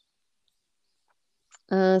 Yeah.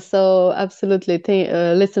 So absolutely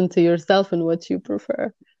listen to yourself and what you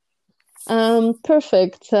prefer.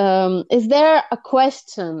 Perfect. Is there a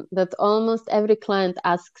question that almost every client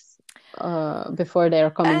asks before they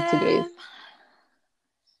are coming to Greece?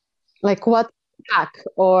 Like what pack,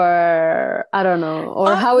 or I don't know,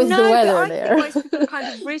 or how is the weather there? I think most people have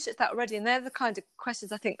kind of researched that already, and they're the kind of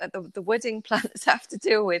questions I think that the wedding planners have to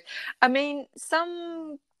deal with. I mean,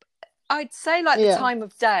 I'd say like the time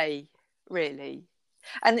of day, really.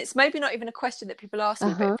 And it's maybe not even a question that people ask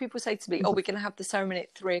me, but if people say to me, "Oh, we're going to have the ceremony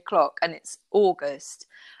at 3:00 and it's August,"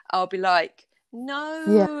 I'll be like,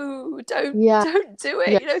 "No, don't do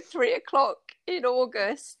it. You know, 3:00 in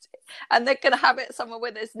August, and they're going to have it somewhere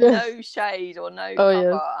where there's no shade or no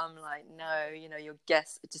cover." I'm like, "No, you know, your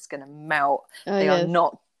guests are just going to melt. They are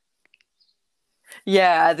not."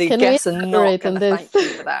 Yeah, the guests are not going to thank you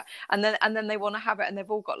for that. And then they want to have it, and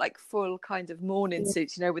they've all got like full kind of morning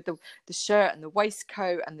suits, you know, with the shirt and the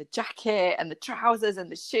waistcoat and the jacket and the trousers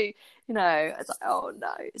and the shoe. You know, it's like, oh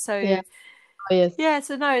no. So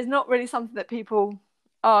so no, it's not really something that people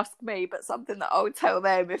ask me, but something that I'll tell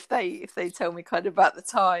them if they tell me kind of about the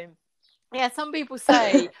time. Yeah, some people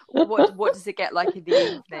say, what does it get like in the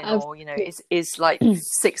evening? Or, you know, is like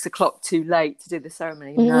 6:00 too late to do the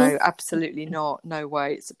ceremony? No, absolutely not. No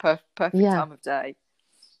way. It's a perfect time of day.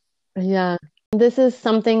 Yeah. This is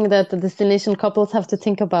something that the destination couples have to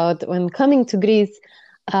think about when coming to Greece.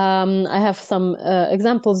 I have some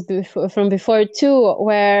examples from before too,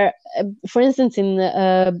 where, for instance, in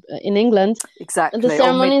England, the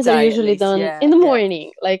ceremonies are usually done in the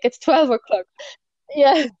morning, like it's 12:00.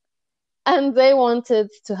 Yeah. And they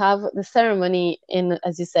wanted to have the ceremony in,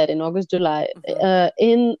 as you said, in August, July,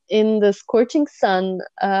 in the scorching sun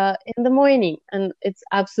in the morning. And it's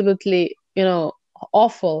absolutely, you know,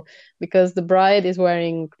 awful, because the bride is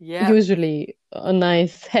wearing usually a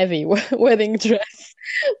nice, heavy wedding dress.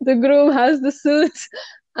 The groom has the suit,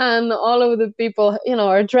 and all of the people, you know,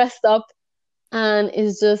 are dressed up, and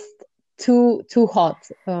it's just too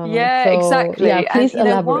hot. Exactly. Yeah, please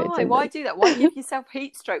elaborate. Why do that? Why give yourself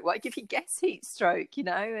heat stroke? Why give your guests heat stroke? You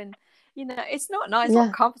know, and you know, it's not nice,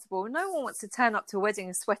 not comfortable. No one wants to turn up to a wedding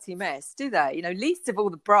a sweaty mess, do they? You know, least of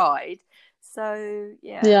all the bride. So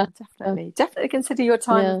definitely consider your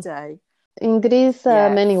time of day. In Greece,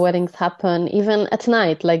 many weddings happen even at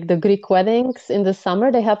night. Like the Greek weddings in the summer,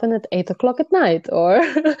 they happen at 8:00 at night or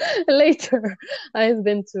later. I've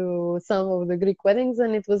been to some of the Greek weddings,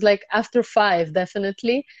 and it was like after 5,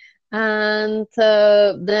 definitely. And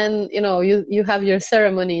then, you know, you have your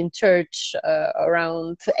ceremony in church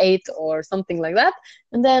around 8 or something like that,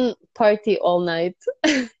 and then party all night.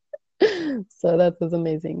 So that was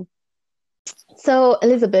amazing. So,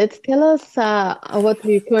 Elizabeth, tell us what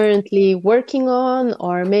you're currently working on,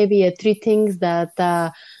 or maybe 3 things that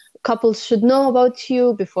couples should know about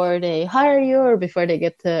you before they hire you or before they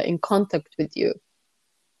get in contact with you.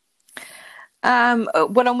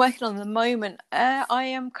 What I'm working on at the moment, I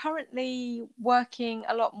am currently working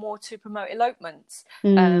a lot more to promote elopements,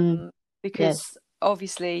 because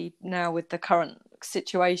obviously now with the current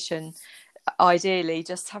situation, ideally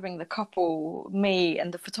just having the couple, me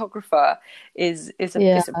and the photographer, is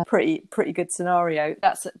a pretty good scenario.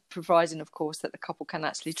 That's providing, of course, that the couple can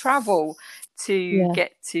actually travel to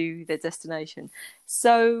get to their destination.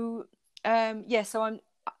 So I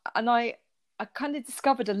kind of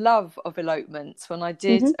discovered a love of elopements when I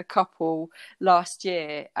did a couple last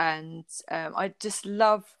year, and I just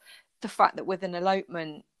love the fact that with an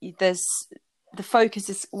elopement, the focus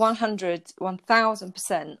is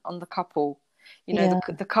 1000% on the couple. You know,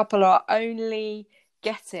 the couple are only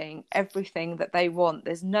getting everything that they want.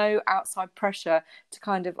 There's no outside pressure to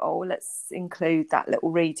kind of, oh, let's include that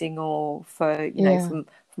little reading, or for, you know, for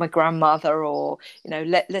my grandmother, or, you know,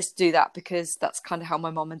 let's do that because that's kind of how my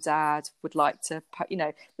mom and dad would like to, you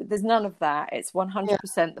know, there's none of that. It's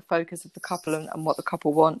 100% the focus of the couple and what the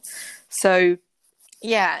couple want. So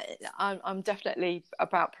yeah, I'm definitely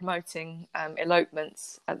about promoting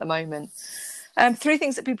elopements at the moment. 3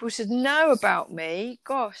 things that people should know about me.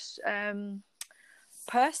 Gosh,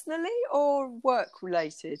 personally or work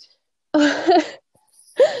related?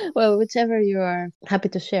 Well, whichever you are happy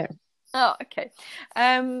to share. Oh, okay.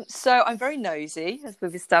 So I'm very nosy, as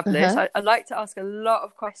we've established. I like to ask a lot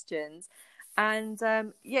of questions, and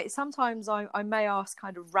sometimes I may ask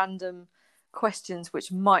kind of random questions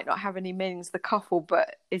which might not have any meaning to the couple,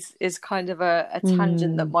 but is kind of a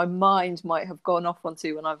tangent that my mind might have gone off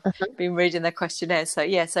onto when I've been reading their questionnaire. So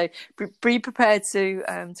so be prepared to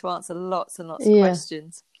answer lots and lots of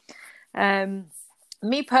questions.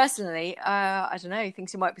 Me personally, I don't know,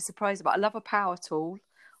 things you might be surprised about. I love a power tool.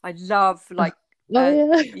 I love my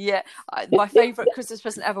favorite Christmas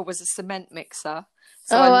present ever was a cement mixer.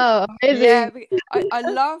 So Oh wow, amazing. I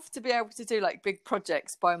love to be able to do like big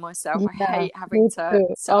projects by myself. I Yeah, hate having me to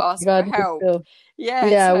too. Oh my ask for God, me help. too. Yeah,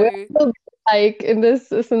 Yeah, we so will be like in this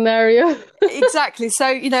scenario. exactly. So,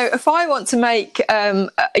 if I want to make,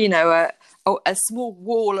 a small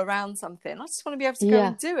wall around something, I just want to be able to go Yeah,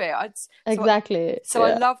 and do it. exactly. So I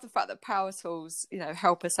Yeah, love the fact that power tools,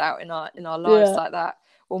 help us out in our lives yeah, like that.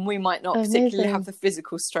 When we might not particularly have amazing. the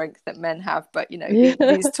physical strength that men have, but Yeah,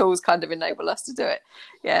 these tools kind of enable us to do it.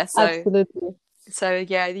 Yeah. absolutely. So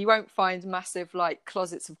yeah, you won't find massive like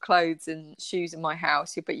closets of clothes and shoes in my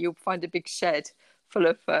house, but you'll find a big shed full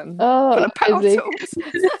of Oh, power amazing. tools.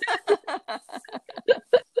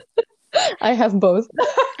 I have both.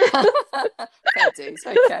 Fair dues.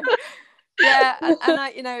 Okay. Yeah, and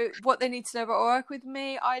I, what they need to know about work with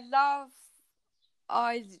me. I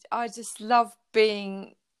just love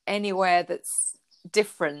being anywhere that's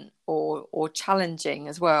different or challenging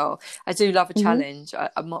as well. I do love a Hmm. challenge.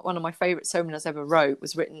 One of my favourite seminars I ever wrote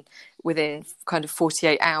was written within kind of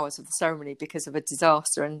 48 hours of the ceremony because of a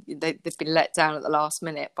disaster, and they've been let down at the last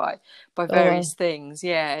minute by Oh wow. various things.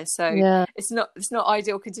 Yeah, so Yeah, it's not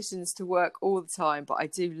ideal conditions to work all the time, but I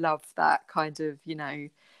do love that kind of yeah,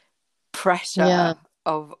 pressure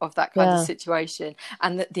of that kind of yeah, situation,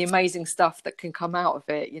 and the amazing stuff that can come out of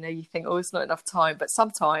it. You think, oh, it's not enough time, but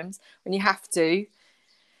sometimes when you have to,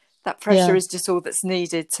 that pressure yeah, is just all that's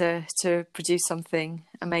needed to produce something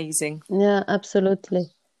amazing. yeah, absolutely.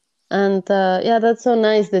 And yeah, that's so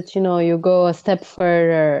nice that you go a step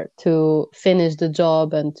further to finish the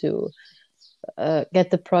job and to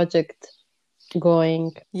get the project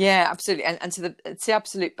going. Yeah, absolutely, and to the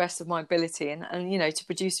absolute best of my ability, and to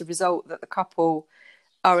produce a result that the couple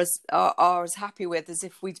are as happy with as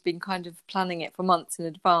if we'd been kind of planning it for months in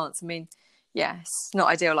advance. I mean, yeah, it's not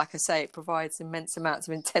ideal, like I say. It provides immense amounts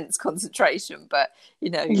of intense concentration, but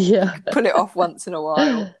you Yeah. can pull it off once in a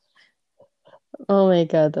while. Oh my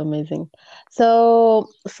God, amazing. So,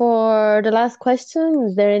 for the last question,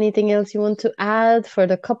 is there anything else you want to add for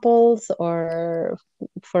the couples or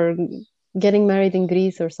for getting married in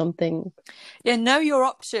Greece or something? Yeah, know your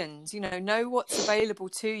options. Know what's available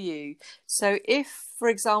to you. So if, for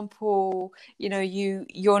example,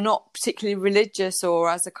 you're not particularly religious, or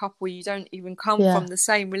as a couple you don't even come Yeah, from the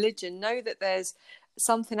same religion, know that there's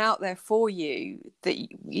something out there for you, that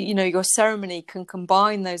your ceremony can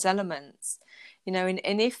combine those elements.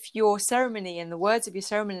 And if your ceremony and the words of your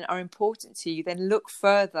ceremony are important to you, then look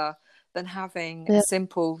further than having a yeah,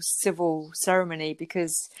 simple civil ceremony,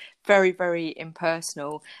 because very, very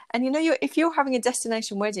impersonal. And if you're having a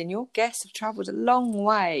destination wedding, your guests have travelled a long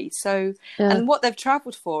way. So, yeah, and what they've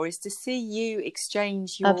travelled for is to see you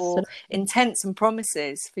exchange your absolutely. intents and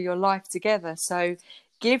promises for your life together. So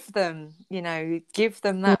give them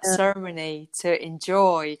that Yeah, ceremony to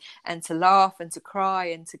enjoy and to laugh and to cry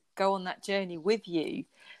and to go on that journey with you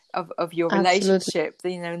of your absolutely. relationship,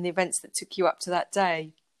 and the events that took you up to that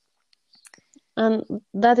day. And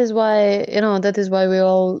that is why we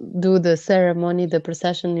all do the ceremony, the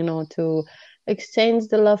procession, to exchange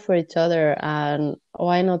the love for each other. And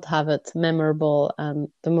why not have it memorable and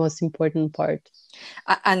the most important part?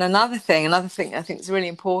 And another thing I think is really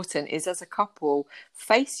important is, as a couple,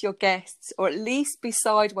 face your guests, or at least be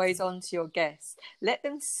sideways onto your guests. Let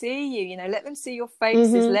them see you, let them see your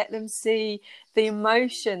faces, Mm-hmm. let them see the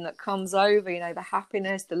emotion that comes over, the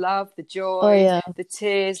happiness, the love, the Oh joy, yeah. the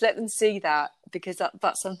tears. Let them see that, because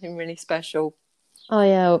that's something really special. Oh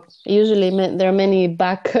yeah. Usually there are many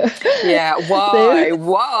back Yeah, there.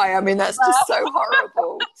 why? I mean, that's just so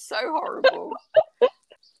horrible, so horrible.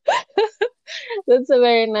 That's a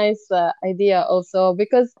very nice idea also,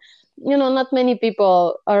 because not many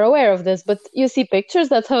people are aware of this, but you see pictures,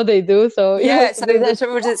 that's how they do, so you Yeah, have to so do this. that's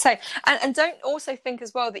what does it say? And don't also think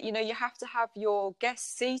as well that you have to have your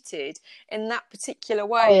guests seated in that particular Oh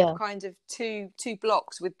way, of yeah. kind of two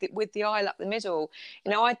blocks with the aisle up the middle.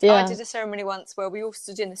 I Yeah. did a ceremony once where we all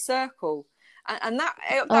stood in a circle, and that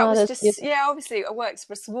Oh, was that's just, beautiful. yeah, obviously it works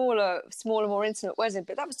for a smaller, more intimate wedding,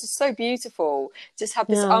 but that was just so beautiful. Just have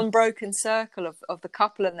this Yeah. unbroken circle of the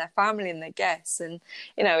couple and their family and their guests, and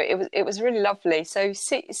it was really lovely. So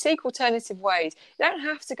seek alternative ways. You don't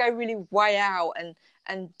have to go really way out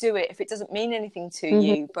and do it if it doesn't mean anything to Hmm.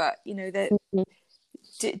 you, but that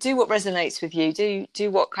do what resonates with you.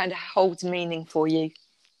 Do what kind of holds meaning for you.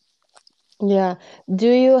 Yeah. Do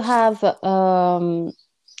you have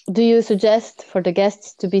do you suggest for the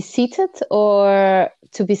guests to be seated or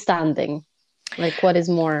to be standing? Like, what is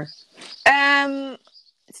more? um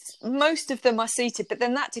Most of them are seated, but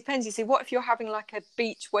then that depends. You see, what if you're having like a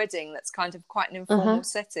beach wedding that's kind of quite an Uh-huh. informal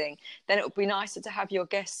setting? Then it would be nicer to have your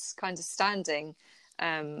guests kind of standing,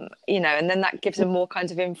 and then that gives a more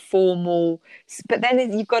kind of informal, but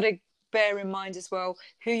then you've got to bear in mind as well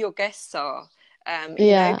who your guests are,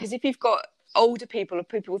 because if you've got older people or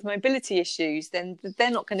people with mobility issues, then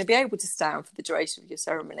they're not going to be able to stand for the duration of your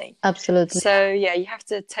ceremony. Absolutely. So you have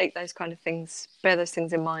to take those kind of things, bear those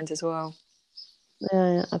things in mind as well.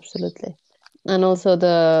 Yeah, absolutely. And also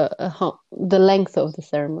the length of the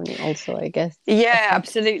ceremony also, I guess. Yeah,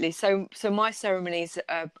 absolutely. So my ceremonies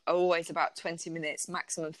are always about 20 minutes,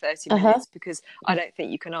 maximum 30 minutes, because I don't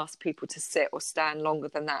think you can ask people to sit or stand longer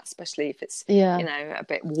than that, especially if it's, a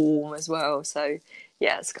bit warm as well. So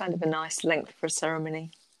yeah, it's kind of a nice length for a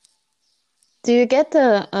ceremony. Do you get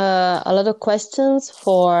a lot of questions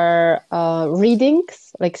for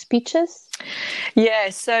readings, like speeches?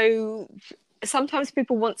 Yeah, so sometimes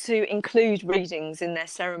people want to include readings in their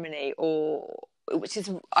ceremony, which is,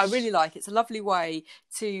 I really like. It's a lovely way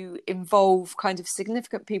to involve kind of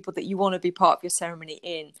significant people that you want to be part of your ceremony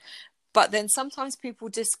in. But then sometimes people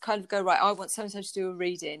just kind of go, right, I want so-and-so to do a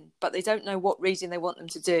reading, but they don't know what reading they want them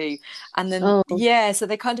to do. And then, so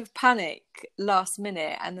they kind of panic last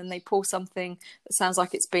minute, and then they pull something that sounds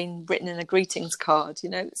like it's been written in a greetings card,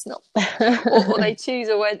 it's not, or they choose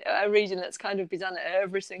a reading that's kind of been done at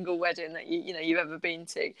every single wedding that you've ever been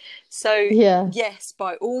to. So yes,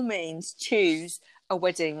 by all means, choose a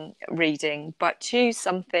wedding reading, but choose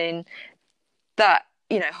something that,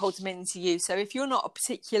 holds meaning to you. So if you're not a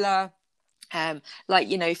particular,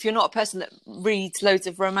 if you're not a person that reads loads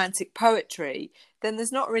of romantic poetry, then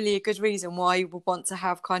there's not really a good reason why you would want to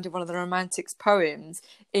have kind of one of the romantics poems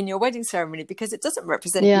in your wedding ceremony, because it doesn't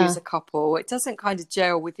represent you as a couple. It doesn't kind of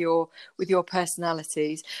gel with your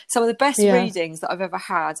personalities. Some of the best readings that I've ever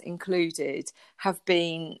had included have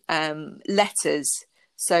been letters.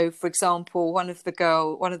 So, for example, one of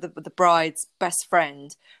the bride's best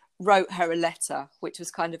friend wrote her a letter, which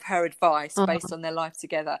was kind of her advice based on their life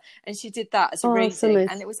together, and she did that as a reading,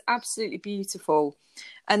 and it was absolutely beautiful.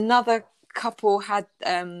 Another couple had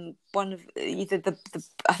one of either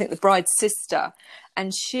I think the bride's sister,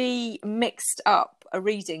 and she mixed up a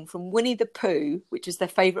reading from Winnie the Pooh, which was their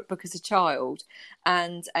favourite book as a child,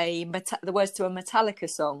 and the words to a Metallica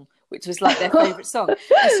song, which was like their favourite song.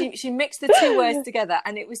 And she mixed the two words together,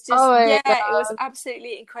 and it was just, it was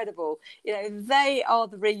absolutely incredible. They are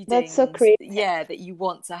the readings That's so creative. that you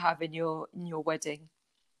want to have in your wedding.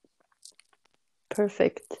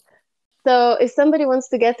 Perfect. So if somebody wants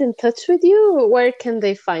to get in touch with you, where can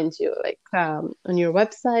they find you? Like on your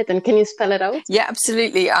website, and can you spell it out? Yeah,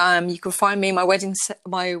 absolutely. You can find me. My wedding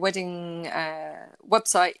website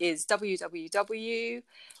is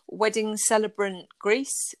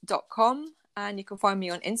www.weddingcelebrantgreece.com, and you can find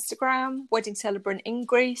me on Instagram, Wedding Celebrant in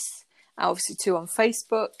Greece, obviously too on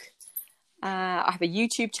Facebook. I have a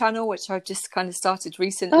YouTube channel which I've just kind of started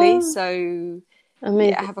recently, so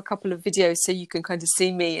amazing. I have a couple of videos so you can kind of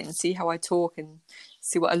see me and see how I talk and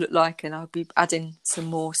see what I look like, and I'll be adding some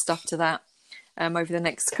more stuff to that over the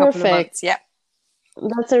next couple of months. Yeah,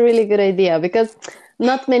 that's a really good idea, because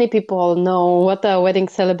not many people know what a wedding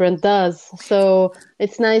celebrant does, so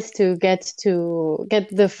it's nice to get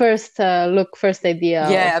the first idea.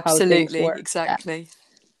 Yeah, of how absolutely, things work. exactly.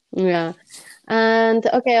 Yeah. And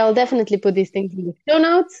okay, I'll definitely put these things in the show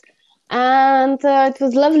notes. And it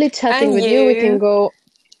was lovely chatting with you. We can go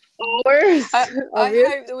hours. I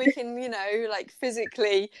hope that we can,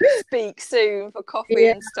 physically speak soon for coffee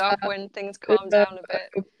and stuff when things calm down a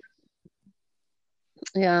bit.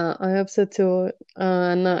 Yeah, I hope so too.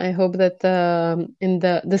 And I hope that in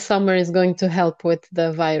the summer is going to help with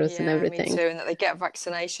the virus and everything. Me too, and that they get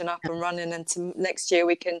vaccination up and running, and next year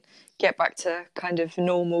we can get back to kind of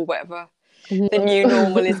normal, whatever the new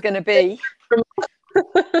normal is going to be.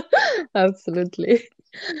 Absolutely.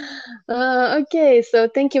 Okay, so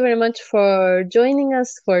thank you very much for joining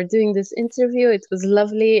us, for doing this interview. It was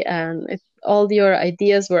lovely, and all your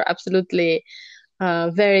ideas were absolutely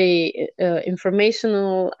very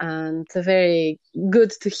informational, and very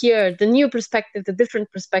good to hear the new perspective, the different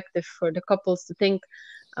perspective for the couples to think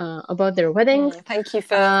about their weddings. Thank you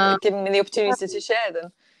for giving me the opportunity to share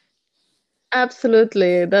them.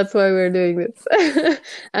 Absolutely, that's why we're doing this.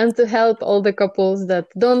 And to help all the couples that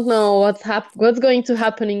don't know what's going to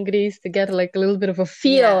happen in Greece, to get like a little bit of a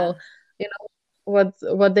feel, what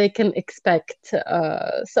they can expect.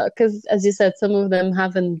 So, because as you said, some of them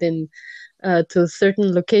haven't been to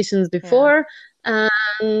certain locations before, and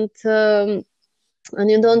you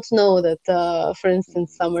don't know that, for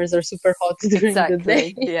instance, summers are super hot during the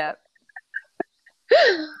day. Yeah.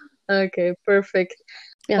 Okay, perfect.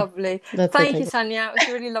 Yeah, lovely. Thank you, Sanya. It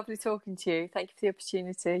was really lovely talking to you. Thank you for the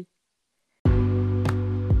opportunity.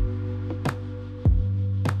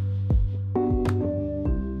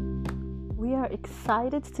 are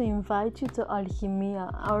excited to invite you to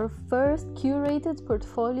Alchimia, our first curated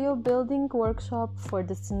portfolio building workshop for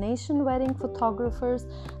destination wedding photographers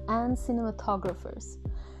and cinematographers.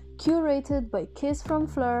 Curated by Kiss from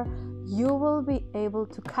Fleur, you will be able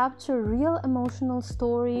to capture real emotional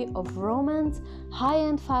story of romance,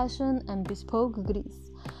 high-end fashion, and bespoke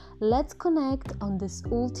Greece. Let's connect on this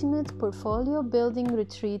ultimate portfolio building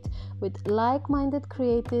retreat with like-minded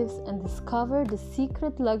creatives and discover the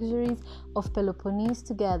secret luxuries of Peloponnese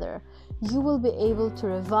together. You will be able to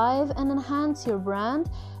revive and enhance your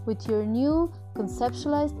brand with your new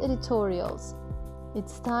conceptualized editorials.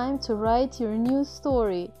 It's time to write your new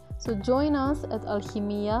story. So join us at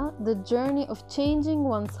Alchimia, the journey of changing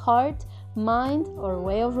one's heart, mind, or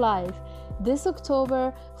way of life. This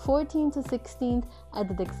October 14th to 16th at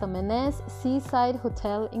the Dexamenes Seaside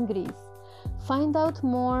Hotel in Greece. Find out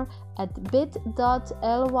more at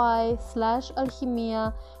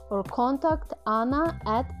bit.ly/alchimia or contact Anna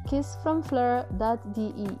at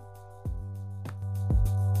kissfromfleur.de.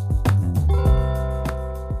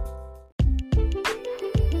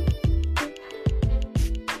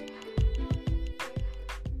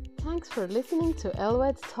 Thanks for listening to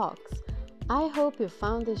Elwed Talks. I hope you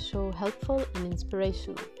found this show helpful and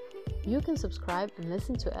inspirational. You can subscribe and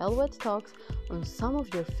listen to Elwed Talks on some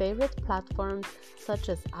of your favorite platforms such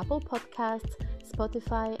as Apple Podcasts,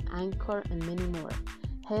 Spotify, Anchor, and many more.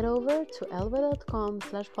 Head over to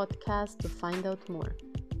elwed.com/podcast to find out more.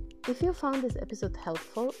 If you found this episode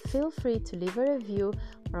helpful, feel free to leave a review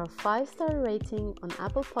or a 5-star rating on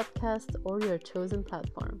Apple Podcasts or your chosen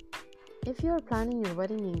platform. If you are planning your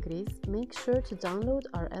wedding in Greece, make sure to download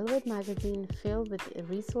our Elwed magazine filled with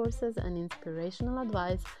resources and inspirational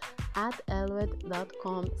advice at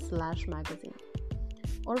elwed.com/magazine.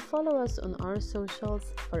 Or follow us on our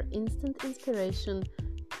socials for instant inspiration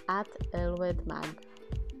at elwedmag.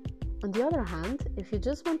 On the other hand, if you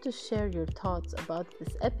just want to share your thoughts about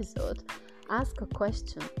this episode, ask a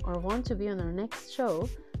question, or want to be on our next show,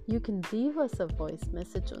 you can leave us a voice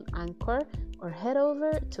message on Anchor or head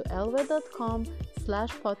over to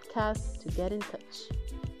elwed.com/podcast to get in touch.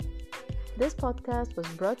 This podcast was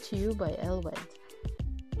brought to you by Elwed.